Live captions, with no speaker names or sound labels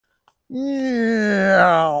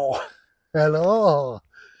Yeah. Hello.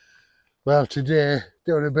 Well, today,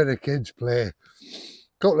 doing a bit of kids' play.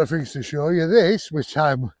 Couple of things to show you. This, which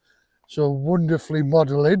I'm so wonderfully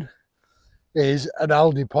modelling, is an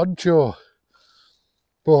Aldi poncho.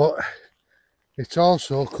 But it's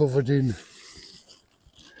also covered in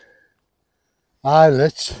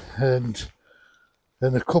eyelets and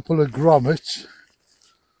a couple of grommet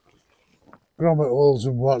holes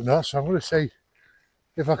and whatnot. So I'm going to see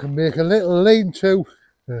if I can make a little lean-to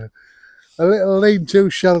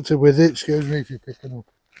shelter with it. Excuse me if you're picking up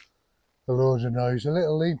a loads of noise. A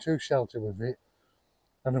little lean-to shelter with it.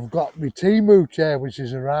 And I've got my Temu chair which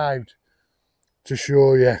has arrived to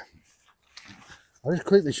show you. I'll just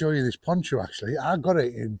quickly show you this poncho actually. I got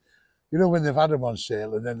it in, you know when they've had them on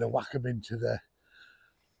sale and then they whack them into the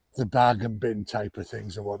bargain bin type of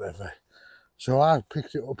things or whatever. So I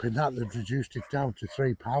picked it up in that. They've reduced it down to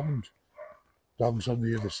 £3. Dog's on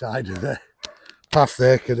the other side of the path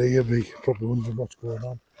there, can hear me, probably wondering what's going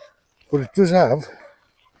on. But it does have,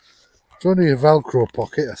 it's only a Velcro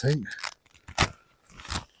pocket I think.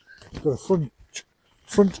 It's got a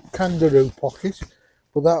front kangaroo pocket,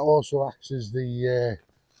 but that also acts as the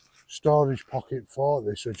storage pocket for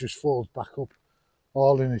this, so it just folds back up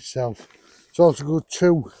all in itself. It's also got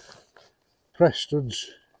two press studs,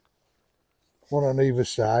 one on either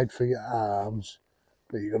side for your arms,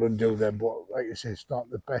 but you can undo them, but like I say, it's not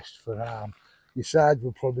the best for arm. Your sides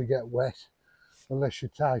will probably get wet unless you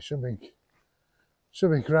tie something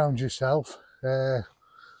around yourself.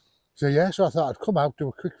 So yeah, so I thought I'd come out, do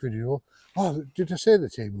a quick video. Oh, did I say the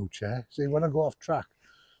Temu chair? See, when I go off track,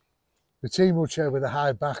 the Temu chair with a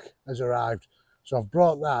high back has arrived. So I've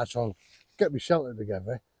brought that, so I'll get my shelter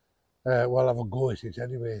together. Well, have a go at it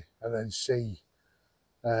anyway, and then see.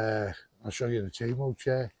 I'll show you the Temu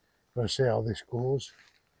chair. I'm going to see how this goes.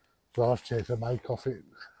 So I'll have to take the mic off it.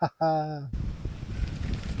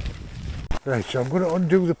 Right, so I'm going to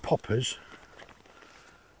undo the poppers.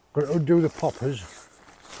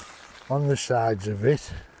 On the sides of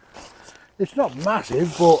it. It's not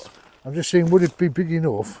massive, but I'm just saying, would it be big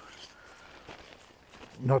enough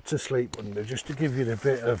not to sleep under, just to give you a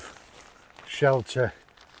bit of shelter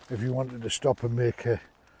if you wanted to stop and make a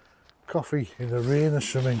coffee in the rain or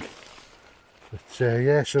something. But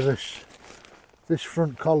yeah, so this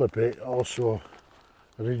front collar bit also,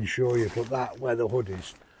 I didn't show you, but that where the hood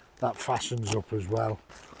is, that fastens up as well.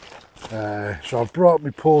 So I've brought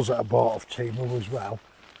my poles that I bought off Temu as well,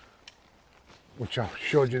 which I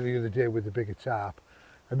showed you the other day with the bigger tarp.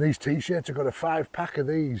 And these t-shirts, I've got a 5-pack of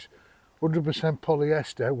these, 100%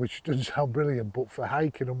 polyester, which doesn't sound brilliant, but for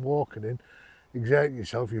hiking and walking in, exerting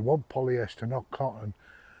yourself, you want polyester, not cotton.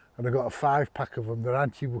 And I got a 5-pack of them. They're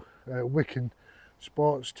anti-wicking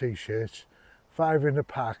sports t-shirts, 5 in a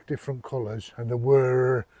pack, different colours, and they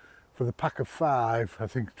were, for the pack of 5, I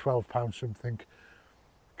think £12 something.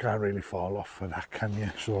 Can't really fall off for that, can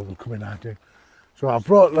you? So they'll come in handy. So I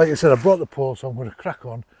brought, like I said, I brought the pole, so I'm going to crack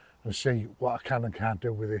on and see what I can and can't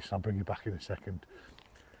do with this. I'll bring you back in a second.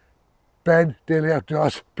 Ben, Daily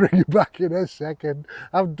Outdoors, bring you back in a second.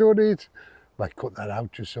 I've done it. Might cut that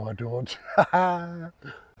out just so I don't.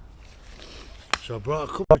 So I brought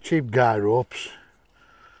a couple of cheap guy ropes.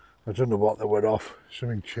 I don't know what they were off,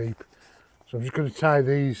 something cheap. So I'm just going to tie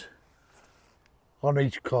these on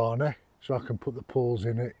each corner so I can put the poles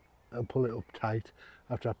in it and pull it up tight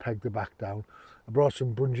after I peg the back down. I brought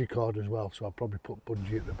some bungee cord as well, so I'll probably put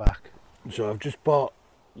bungee at the back. So I've just bought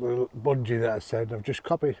the bungee that I said. I've just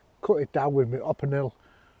cut it down with my Oppenil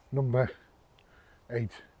number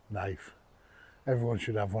 8 knife. Everyone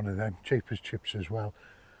should have one of them, cheap as chips as well.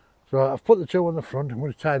 So I've put the two on the front. I'm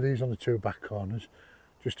going to tie these on the 2 back corners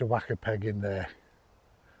just to whack a peg in there.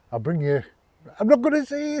 I'll bring you, I'm not going to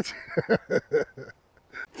see it.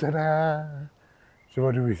 Ta-da! So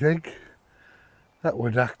what do we think? That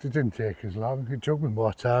would act, it didn't take as long. It took me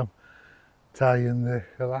more time tying the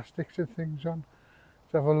elastics and things on.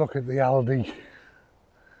 Let's have a look at the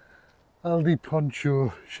Aldi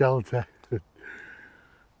poncho shelter.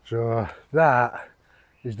 So that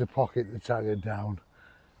is the pocket that's hanging down,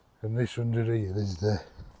 and this under here is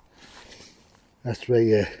that's where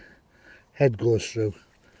your head goes through.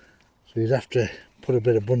 So you'd have to put a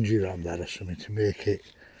bit of bungee around that or something to make it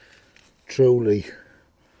truly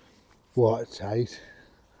watertight.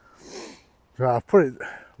 So I've put it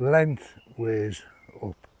lengthways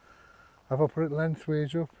up. Have I put it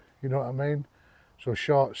lengthways up? You know what I mean? So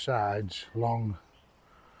short sides, long.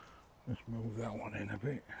 Let's move that one in a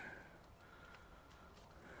bit.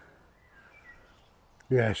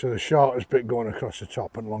 Yeah, so the shortest bit going across the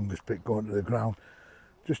top and longest bit going to the ground,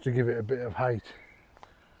 just to give it a bit of height.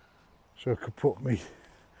 So I could put me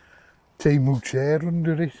Temu chair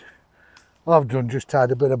under it. All I've done just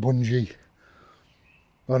tied a bit of bungee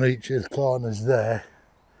on each of the corners there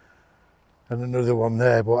and another one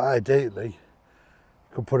there, but ideally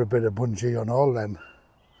you could put a bit of bungee on all them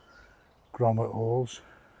grommet holes.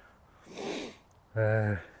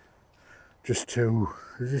 Just to,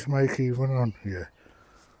 is this mic even on?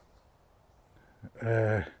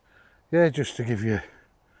 Yeah. Yeah, just to give you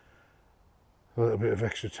a little bit of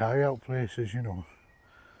extra tie out places, you know.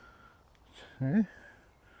 Yeah.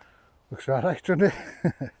 Looks alright, doesn't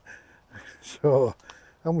it? So,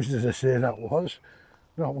 how much did I say that was?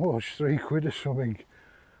 Not much, £3 or something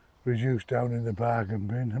reduced down in the bargain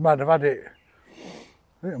bin. I might have had it,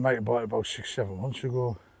 I think I might have bought it about 6-7 months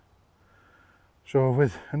ago. So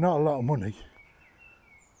with not a lot of money,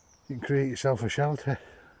 you can create yourself a shelter,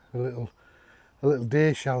 a little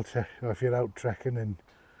day shelter, or if you're out trekking. And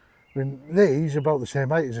I mean, these are about the same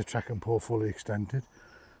height as a trekking pole fully extended,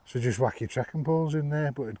 so just whack your trekking poles in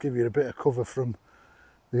there, but it'd give you a bit of cover from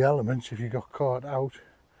the elements if you got caught out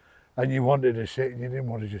and you wanted to sit and you didn't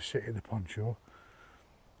want to just sit in the poncho,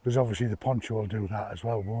 because obviously the poncho will do that as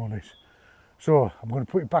well, won't it? So I'm going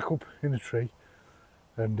to put it back up in the tree,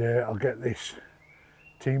 and I'll get this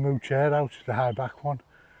Temu chair out, the high back one.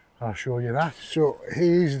 I'll show you that. So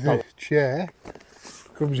here's the chair.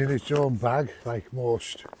 Comes in its own bag, like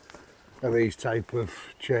most of these type of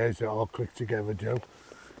chairs that all click together do.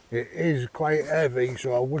 It is quite heavy,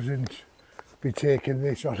 so I wouldn't be taking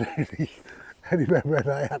this on anywhere where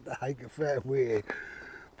I had to hike a fair way.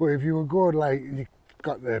 But if you were going, like, you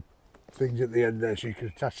got the things at the end there so you can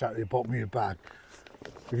attach that to the bottom of your bag.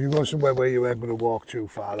 If you go somewhere where you weren't going to walk too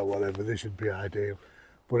far or whatever, this would be ideal.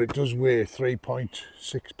 But it does weigh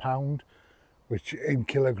 3.6 pounds, which in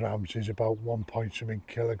kilograms is about 1 point something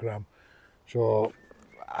kilogram. So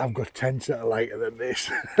I've got tents that are lighter than this.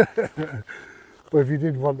 But if you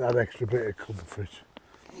did want that extra bit of comfort.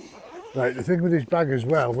 Right, the thing with this bag as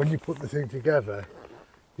well, when you put the thing together,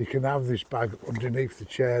 you can have this bag underneath the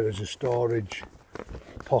chair as a storage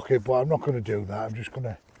pocket, but I'm not going to do that. I'm just going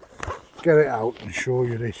to get it out and show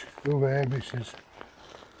you this. Over here, missus.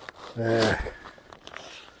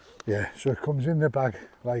 Yeah, so it comes in the bag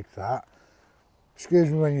like that.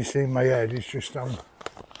 Excuse me when you see my head, it's just I'm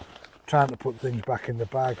trying to put things back in the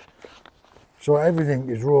bag. So everything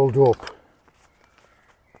is rolled up,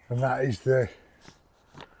 and that is the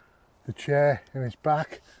chair in its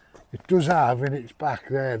back. It does have in its back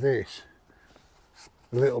there this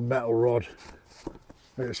a little metal rod.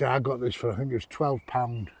 Like I say, I got this for, I think it was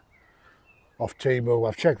 £12 off Temu.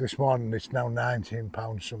 I've checked this morning, it's now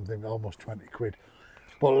 £19 something, almost 20 quid.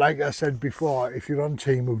 But like I said before, if you're on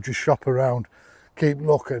Temu, just shop around, keep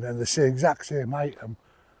looking, and the exact same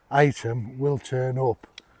item will turn up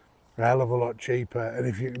a hell of a lot cheaper. And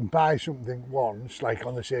if you can buy something once, like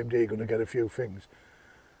on the same day you're going to get a few things,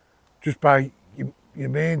 just buy your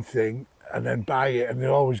main thing and then buy it, and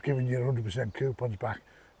they're always giving you 100% coupons back.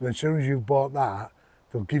 And as soon as you've bought that,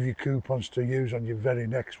 they'll give you coupons to use on your very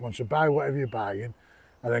next one. So buy whatever you're buying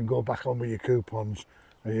and then go back on with your coupons,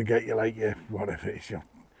 and you get your, like, your whatever it is, you know,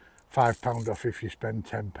 £5 off if you spend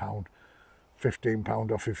 £10,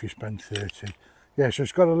 £15 off if you spend 30. Yeah, so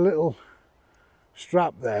it's got a little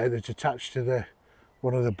strap there that's attached to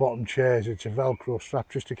one of the bottom chairs. It's a Velcro strap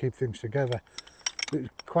just to keep things together. It's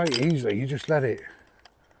quite easily, you just let it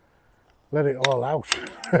all out.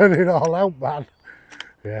 Let it all out, man.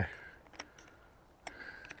 Yeah.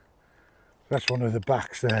 That's one of the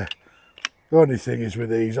backs there. The only thing is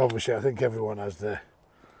with these, obviously I think everyone has the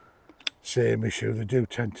same issue. They do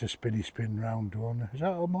tend to spin round, don't they? Is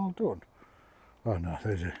that all done? Oh no,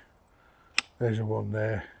 there's a one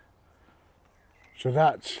there. So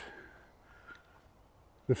that's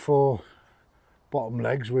the 4 bottom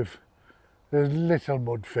legs with there's little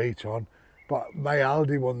mud feet on, but my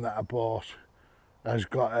Aldi one that I bought has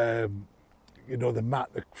got you know, the mat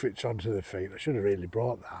that fits onto the feet. I should have really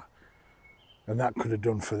brought that, and that could have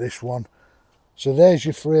done for this one. So there's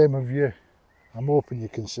your frame of your, I'm hoping you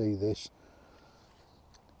can see this,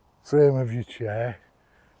 frame of your chair.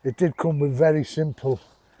 It did come with very simple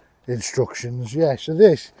instructions. Yeah, so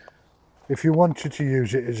this, if you wanted to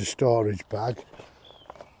use it as a storage bag,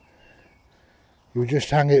 you just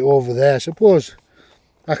hang it over there. I suppose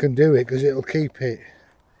I can do it because it'll keep it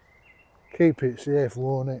safe,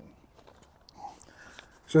 won't it?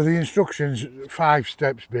 So the instructions, 5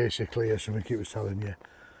 steps basically, or something it was telling you,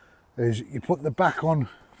 is you put the back on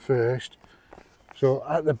first. So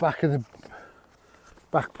at the back of the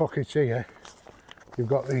back pockets here, you've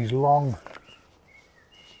got these long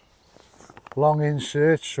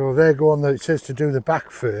inserts. So they're going, it says to do the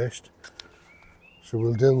back first. So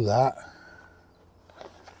we'll do that.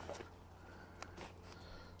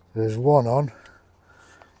 There's one on.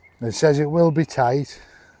 It says it will be tight.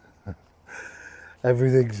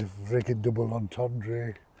 Everything's freaking double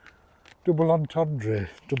entendre. Double entendre.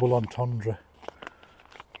 Double entendre.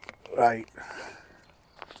 Right.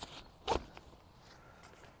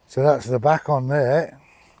 So that's the back on there.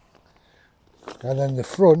 And then the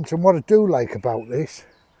front, and what I do like about this,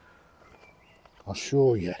 I'll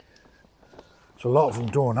show you. So a lot of them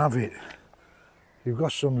don't have it. You've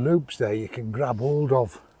got some loops there you can grab hold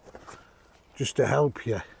of just to help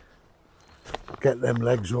you get them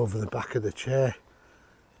legs over the back of the chair.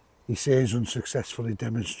 He says unsuccessfully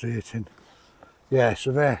demonstrating. Yeah,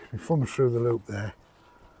 so there, we thumb through the loop there.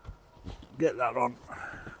 Get that on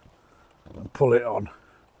and pull it on.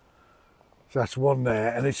 So that's one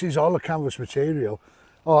there, and this is all a canvas material.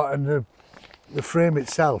 Oh, and the frame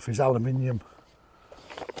itself is aluminium.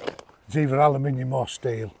 It's either aluminium or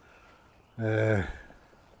steel. But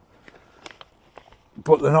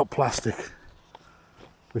they're not plastic,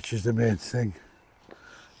 which is the main thing.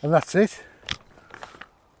 And that's it.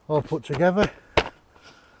 All put together.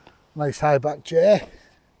 Nice high back chair.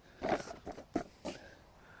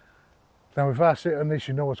 Now if I sit on this,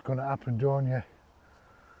 you know what's going to happen, don't you?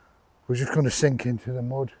 We're just going to sink into the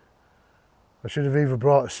mud. I should have even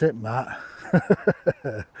brought a sit mat.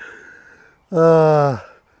 And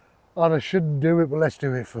I shouldn't do it, but let's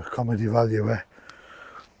do it for comedy value.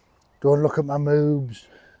 Don't look at my moobs.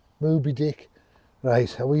 Mooby dick.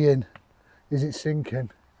 Right, are we in? Is it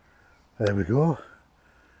sinking? There we go.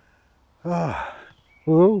 Oh,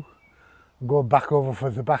 I'm going back over for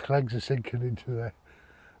the back legs are sinking into there.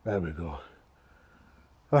 There we go.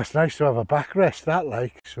 Oh, it's nice to have a backrest, that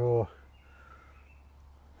like, so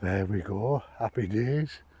there we go. Happy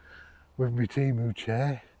days with my Temu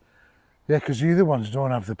chair. Yeah, because the other ones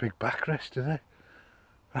don't have the big backrest, do they?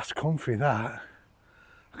 That's comfy, that.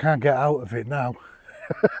 I can't get out of it now.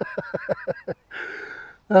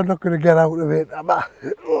 I'm not going to get out of it.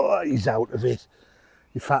 Oh, he's out of it.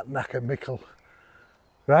 You fat knacker mickle.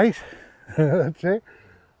 Right, that's it.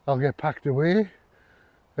 I'll get packed away.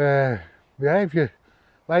 Yeah, if you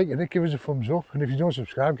like it, give us a thumbs up. And if you don't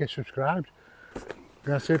subscribe, get subscribed.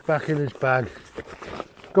 That's it, back in his bag.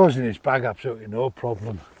 Goes in his bag, absolutely no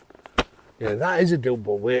problem. Yeah, that is a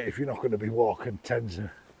doable weight if you're not going to be walking 10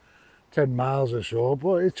 miles or so,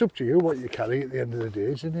 but it's up to you what you carry at the end of the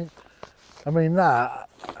day, isn't it? I mean, that,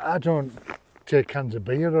 I don't take cans of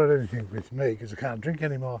beer or anything with me because I can't drink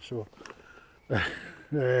anymore, so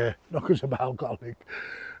not because I'm alcoholic,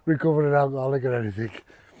 recovering alcoholic or anything,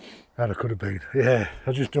 and I could have been. Yeah,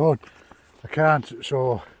 I just don't, I can't.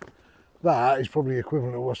 So that is probably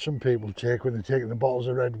equivalent to what some people take when they're taking the bottles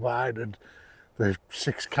of red wine and the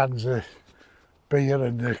 6 cans of beer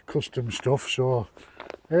and the custom stuff. So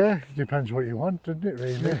yeah, it depends what you want, doesn't it,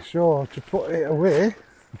 really? Yeah. So to put it away,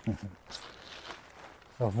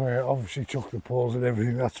 I've obviously took the poles and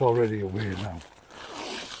everything, that's already away now.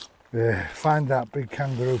 Find that big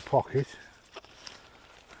kangaroo pocket.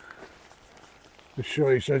 To show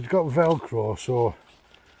you, so it's got Velcro, so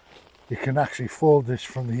you can actually fold this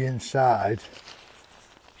from the inside.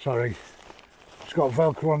 Sorry, it's got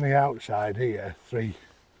Velcro on the outside here, three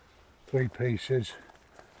pieces,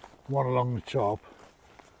 one along the top,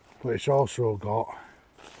 but it's also got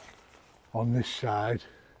on this side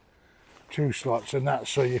 2 slots, and that's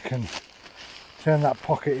so you can turn that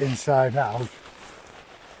pocket inside out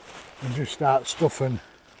and just start stuffing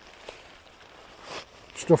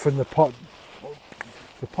the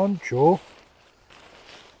poncho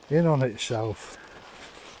in on itself.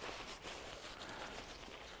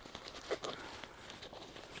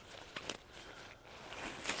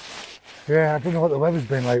 Yeah, I don't know what the weather's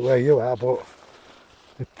been like where you are, but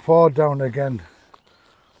it poured down again.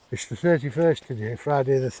 It's the 31st today,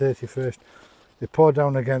 Friday the 31st. It poured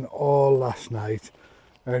down again all last night,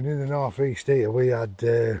 and in the northeast here we had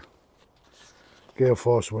gale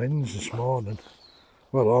force winds this morning.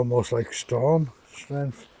 Well, almost like storm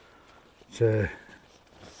strength.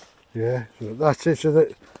 Yeah, so that's it. So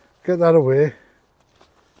that, get that away.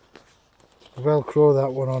 Velcro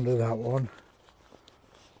that one onto that one.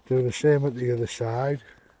 Do the same at the other side.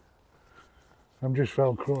 I'm just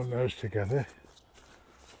velcroing those together.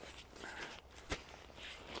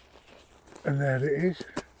 And there it is.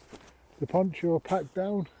 The poncho packed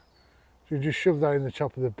down. So you just shove that in the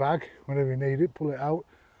top of the bag whenever you need it, pull it out,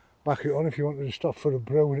 back it on if you wanted to stop for a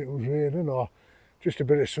brew when it was raining, or just a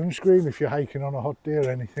bit of sunscreen if you're hiking on a hot day or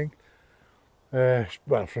anything.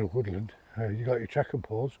 Well, for a woodland, you got your trekking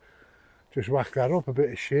poles, just whack that up, a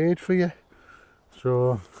bit of shade for you.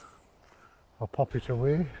 So I'll pop it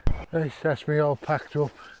away. That's me all packed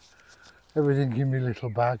up, everything in my little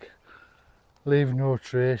bag. Leave no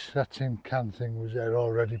trace. That tin can thing was there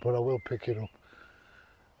already, but I will pick it up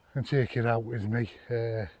and take it out with me.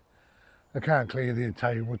 I can't clear the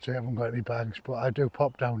entire woods, I haven't got any bags, but I do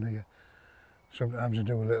pop down here. Sometimes I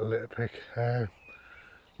do a little litter pick.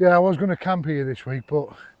 Yeah, I was going to camp here this week, but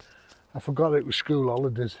I forgot it was school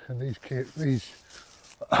holidays, and these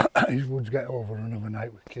woods get over another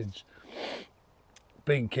night with kids.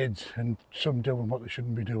 Being kids, and some doing what they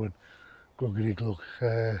shouldn't be doing. Gluggity glug.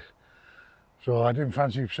 So I didn't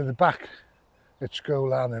fancy, so they're back at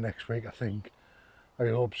school and the next week, I think. I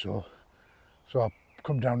hope so. So I'll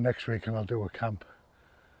come down next week and I'll do a camp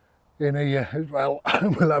in here as well.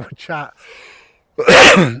 We'll have a chat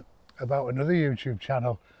about another YouTube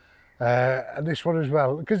channel. And this one as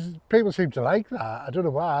well, because people seem to like that. I don't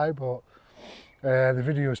know why, but the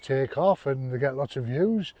videos take off and they get lots of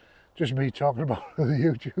views. Just me talking about other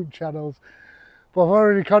YouTube channels. But I've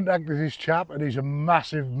already contacted this chap, and he's a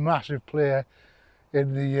massive, massive player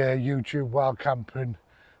in the YouTube wild camping,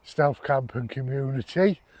 stealth camping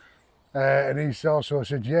community. And he's also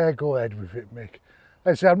said, yeah, go ahead with it, Mick.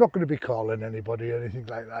 I said, I'm not going to be calling anybody or anything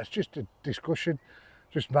like that. It's just a discussion,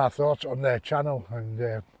 just my thoughts on their channel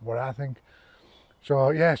and what I think. So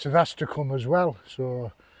yeah, so that's to come as well.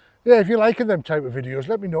 So yeah, if you're liking them type of videos,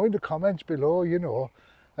 let me know in the comments below, you know.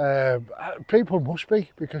 People must be,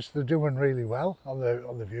 because they're doing really well on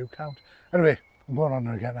the view count. Anyway, I'm going on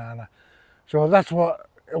again, Anna. So that's what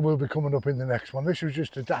will be coming up in the next one. This was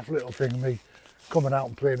just a daft little thing, me coming out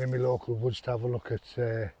and playing in my local woods to have a look at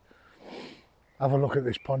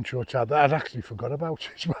this poncho tab that I'd actually forgot about.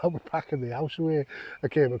 It's while we're packing the house away, I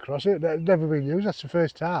came across it. It's never been used. That's the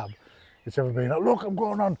first time it's ever been. Look, I'm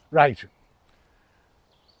going on. Right.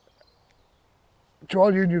 To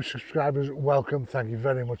all you new subscribers, welcome. Thank you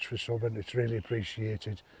very much for subbing. It's really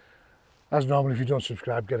appreciated. As normal, if you don't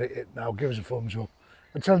subscribe, get it now. Give us a thumbs up.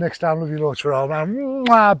 Until next time, love you loads for all now.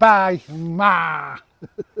 Mwah, bye. Mwah.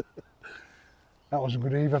 That wasn't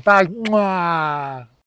good either. Bye. Mwah.